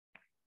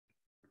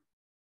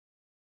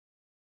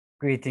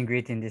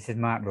Greeting. This is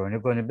Mark Brown. We're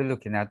going to be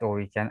looking at how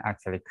we can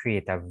actually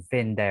create a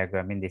Venn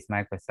diagram in this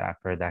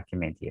Microsoft Word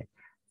document here.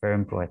 Very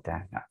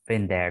important, a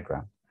Venn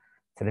diagram.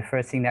 So the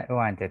first thing that we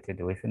wanted to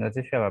do, if you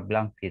notice, we have a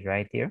blank page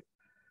right here.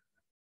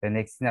 The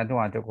next thing that we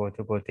want to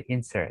go to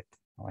Insert.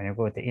 When you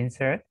go to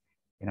Insert,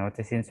 you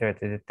notice Insert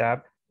to the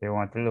tab. You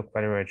want to look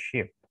for the word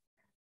shape,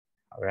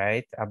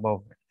 right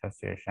above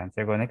illustration.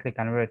 So you're going to click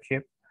on the word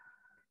shape,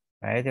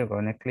 right? You're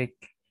going to click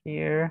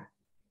here,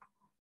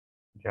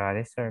 draw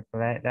the circle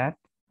like that.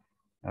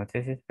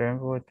 Notice it's very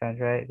important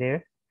right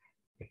there.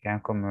 You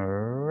can come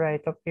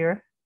right up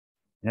here.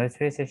 Notice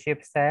it's a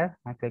shape style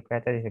and click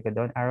right at it. You go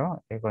down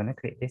arrow. You're going to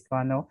click this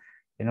one now.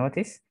 You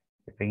notice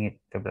you bring it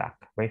to black.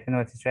 But if you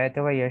notice right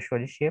over here, show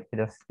the shape, you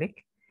just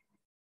click.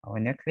 And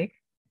when you click,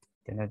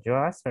 then you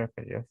draw a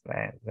circle just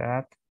like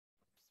that.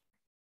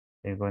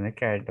 You're going to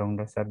carry it down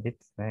just a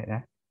bit like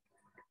that.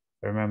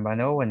 Remember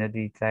now when you do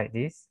it like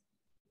this,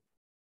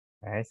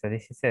 right? So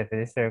this is set for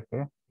the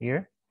circle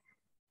here.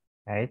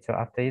 Right, so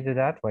after you do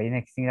that, what the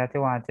next thing that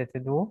you wanted to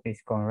do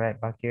is come right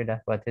back here.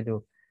 That's what to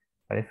do.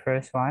 For the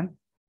first one,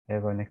 you're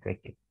going to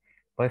click it.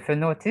 But if you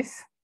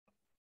notice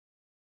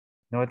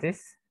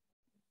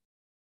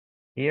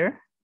here,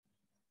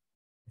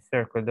 the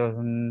circle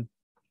doesn't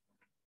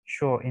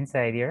show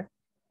inside here.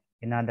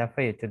 In order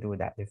for you to do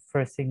that, the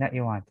first thing that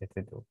you wanted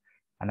to do,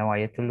 and I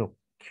want you to look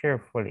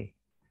carefully.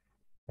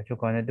 What you're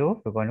going to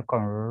do, we're going to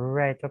come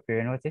right up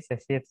here. Notice the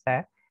shape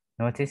style.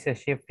 Notice the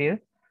shape field.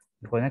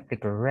 You're going to click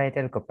right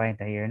at the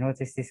pointer here.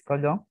 Notice this go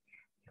down.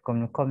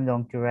 You come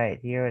down to right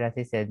here that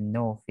is said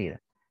no fill.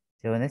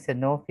 So when it said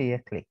no fill, you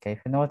click. If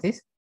you notice,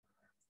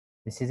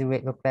 this is the way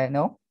it looks like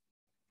now.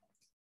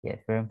 Yes,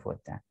 very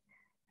important.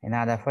 In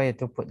order for you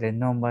to put the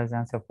numbers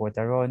and support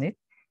around it,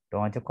 you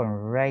want to come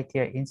right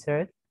here,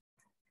 insert.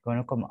 You're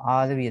going to come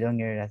all the way down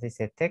here that is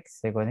said text.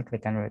 So you're going to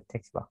click on the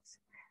text box.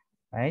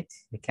 Right?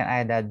 You can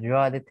either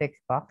draw the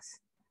text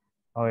box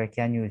or you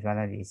can use one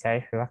of these. So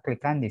if you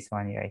click on this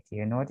one right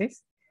here,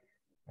 notice?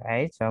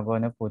 Right? So I'm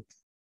going to put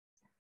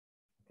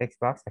text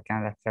box. I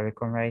can actually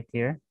come right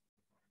here.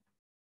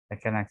 I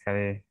can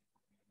actually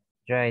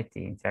draw it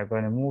in. So I'm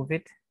going to move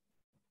it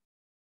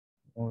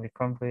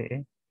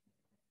completely.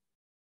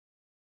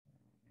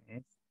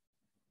 Right.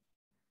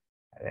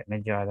 Let me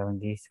draw down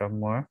this some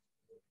more.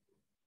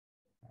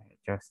 Right,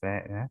 just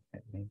like that.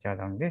 Let me draw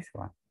down this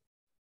one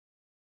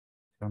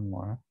some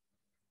more.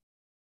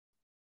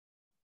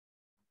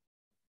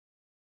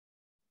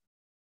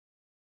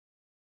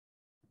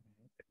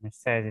 Let me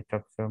size it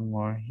up some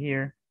more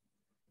here.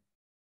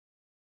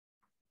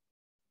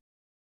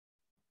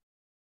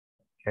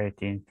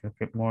 13, a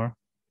bit more.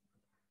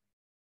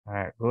 All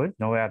right, good.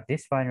 Now we have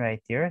this one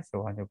right here. So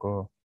I want to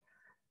go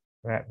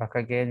right back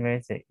again where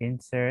it's the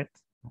insert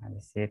and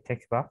it's the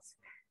text box.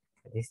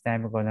 This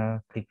time we're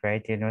gonna click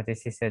right here.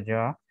 Notice it's a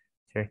draw.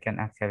 So you can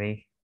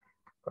actually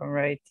come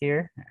right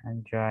here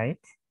and draw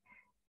it.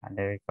 And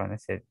then we're gonna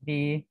set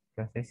B,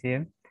 just the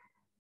same.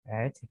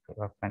 Right, so click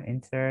up and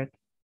insert.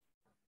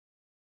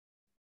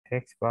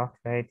 Text box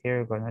right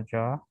here, we're gonna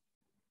draw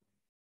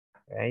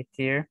right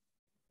here.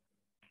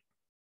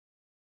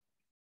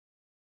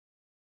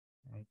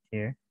 Right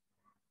here.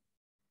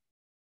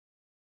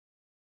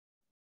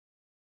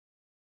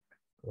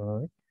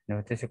 Good.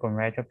 Notice you come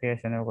right up here,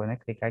 so now we're gonna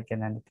click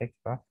again on the text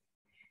box.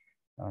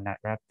 No, not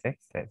wrap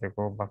text. Let's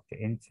go back to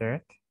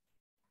insert.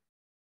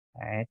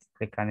 Right,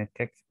 click on the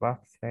text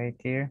box right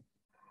here.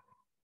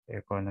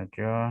 We're gonna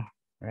draw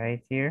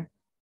right here.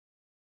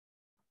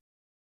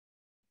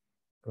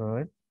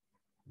 Good.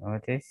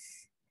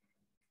 Notice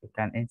you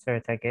can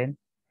insert again.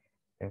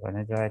 We're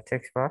gonna draw a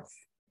text box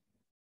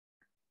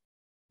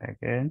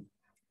again.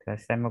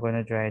 This time we're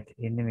gonna draw it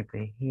in the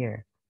middle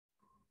here.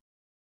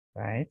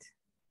 Right?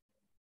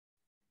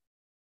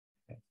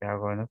 So we're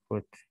gonna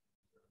put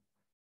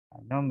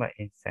a number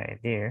inside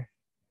there.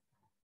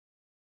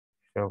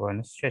 So we're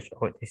gonna stretch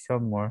out this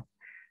some more.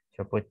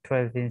 So put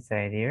 12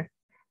 inside here.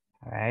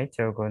 All right,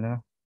 so we're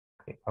gonna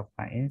click up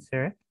and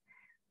insert.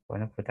 We're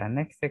gonna put our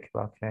next text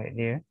box right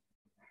there.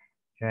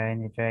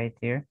 Drawing it right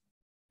here.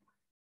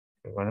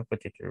 So we're gonna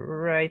put it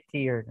right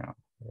here now.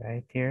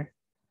 Right here.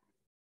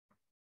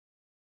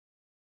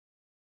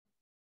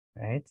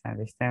 Right, and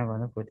this time we're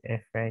gonna put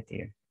F right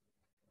here.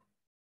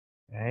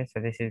 Right, so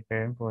this is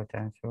very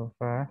important so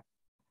far.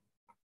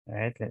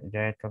 Right, let's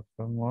draw it up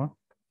some more.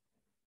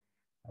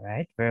 All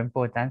right, very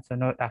important. So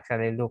now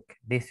actually look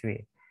this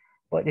way.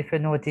 But if you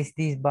notice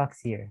these box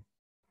here,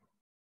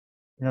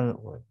 you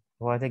know,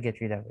 we want to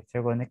get rid of it.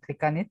 So we're going to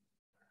click on it.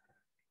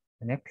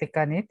 When you click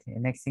on it, the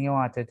next thing you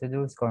wanted to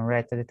do is come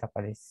right to the top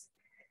of this,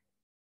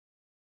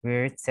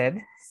 where it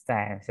said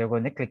style. So we're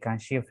going to click on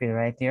shape fill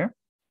right here.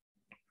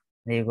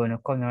 Then you're going to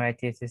come right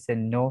here to say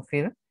no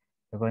fill.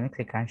 You're going to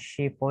click on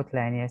shape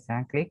outline, yes,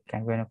 and click.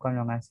 I'm going to come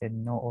along and say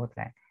no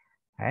outline.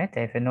 All right,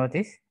 if you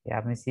notice, you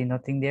haven't seen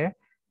nothing there.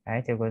 All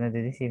right, you're going to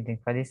do the same thing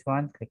for this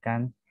one. Click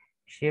on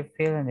shape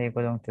fill and then you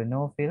go down to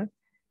no fill.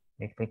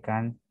 You click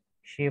on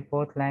shape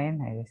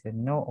outline and you say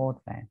no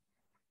outline.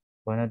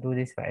 I'm going to do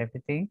this for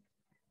everything.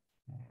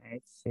 All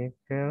right, shape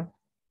fill.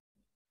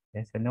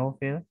 There's a no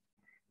fill.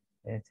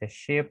 There's a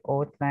shape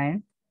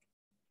outline.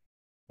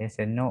 There's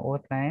a no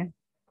outline.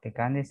 Click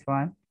on this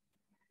one.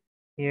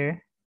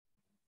 Here,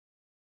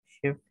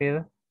 shape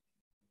fill,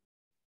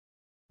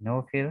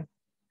 no fill,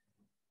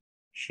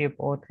 shape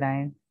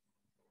outline.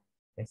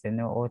 There's a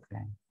no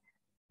outline.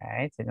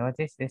 Alright, so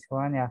notice this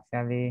one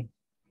actually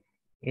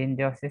in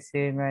just the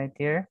same right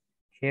here.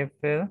 Shape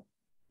fill.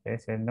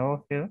 There's a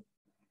no fill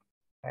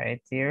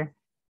right here.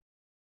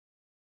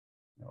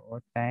 No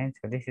outline.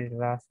 So this is the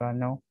last one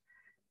now.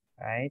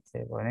 Right,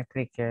 so we're gonna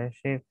click here,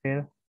 shape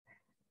fill,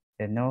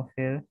 the no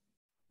fill,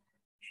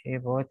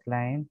 shape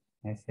outline,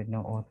 I said no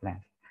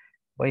outline.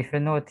 But if you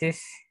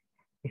notice,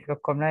 if you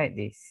come like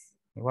this,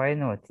 what you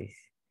notice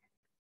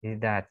is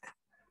that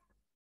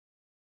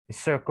the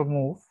circle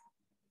move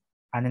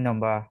and the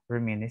number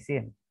remain the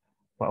same.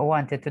 What I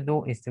wanted to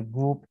do is to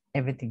group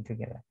everything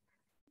together,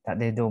 that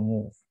they don't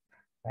move.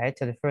 Right,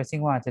 so the first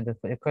thing I want to do,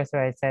 put the cursor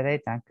right side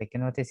right and click,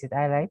 you notice it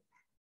highlight.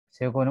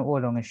 So you're going to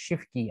hold on a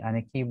shift key on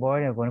the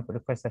keyboard, you're going to put the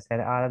cursor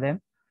side all of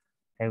them.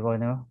 You're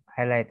going to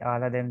highlight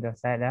all of them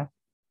just like that.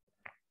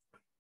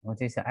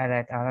 Notice I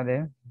highlight all of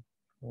them.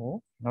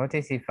 Oh,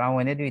 notice if I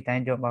want to do it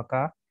and jump back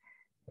up,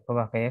 go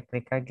back here,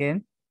 click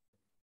again.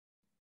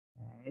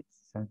 Right.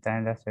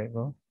 Sometimes that's where it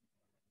go.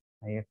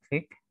 And you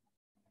click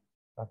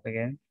back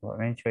again. But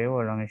make sure you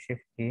hold on the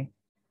shift key.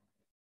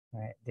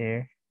 Right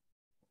there.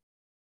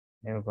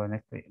 Then we're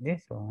gonna click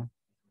this one.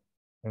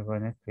 We're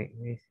gonna click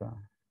this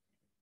one.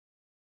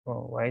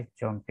 Oh, why is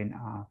jumping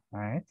off?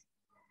 Right.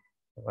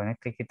 We're gonna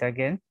click it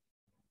again.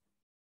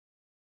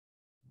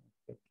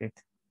 Click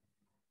it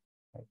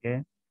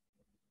again.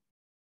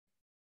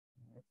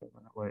 Right. We're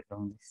gonna work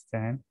on this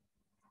time.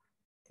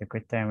 Take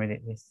your time with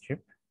it, this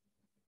strip.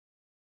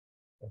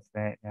 Just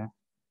like that.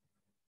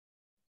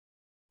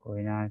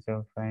 Going on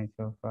so fine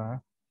so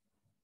far.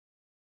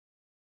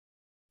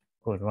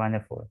 Good,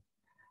 wonderful.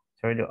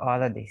 So we do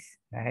all of this,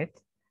 right?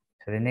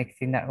 So the next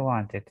thing that we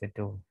wanted to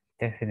do,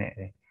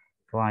 definitely,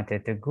 we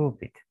wanted to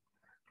group it.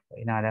 But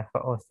in order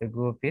for us to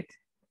group it,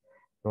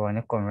 we want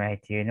to come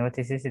right here.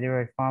 Notice this is the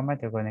word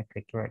format, we're going to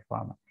click the word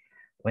format.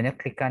 When you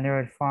click on the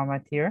word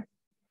format here,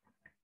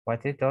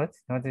 what it does,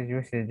 notice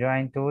you see the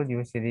drawing tool,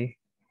 you see the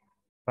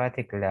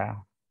particular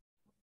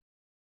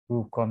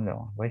group come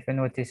down. But if you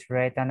notice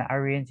right on the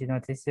arrange, you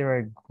notice the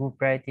word group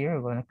right here,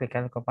 we're going to click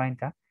on the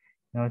pointer.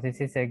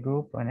 Notice it's a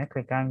group, when I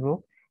click on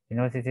group, you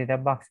notice the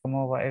box come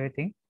over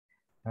everything.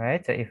 All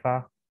right, so if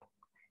I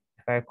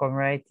come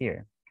right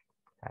here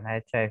and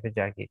I try to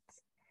drag it,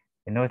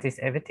 you notice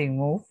everything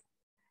move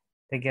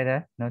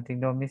together, nothing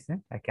don't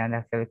missing. I can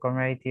actually come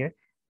right here.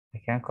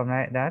 I can come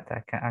like that.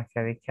 I can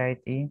actually carry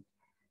it in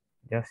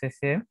just the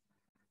same,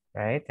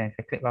 right? And if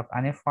you click back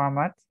on the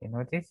format, you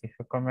notice if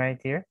you come right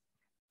here,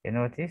 you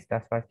notice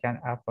that's what can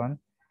happen,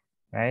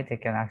 right? You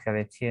can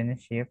actually change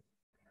the shape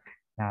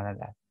and all of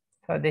that.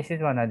 So this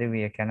is one of the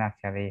way you can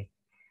actually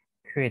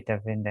create a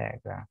Venn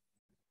diagram.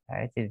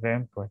 It is very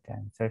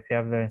important. So if you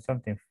have learned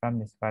something from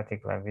this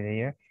particular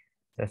video,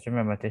 just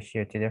remember to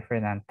share to your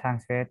friend, and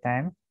thanks for your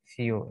time.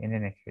 See you in the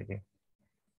next video.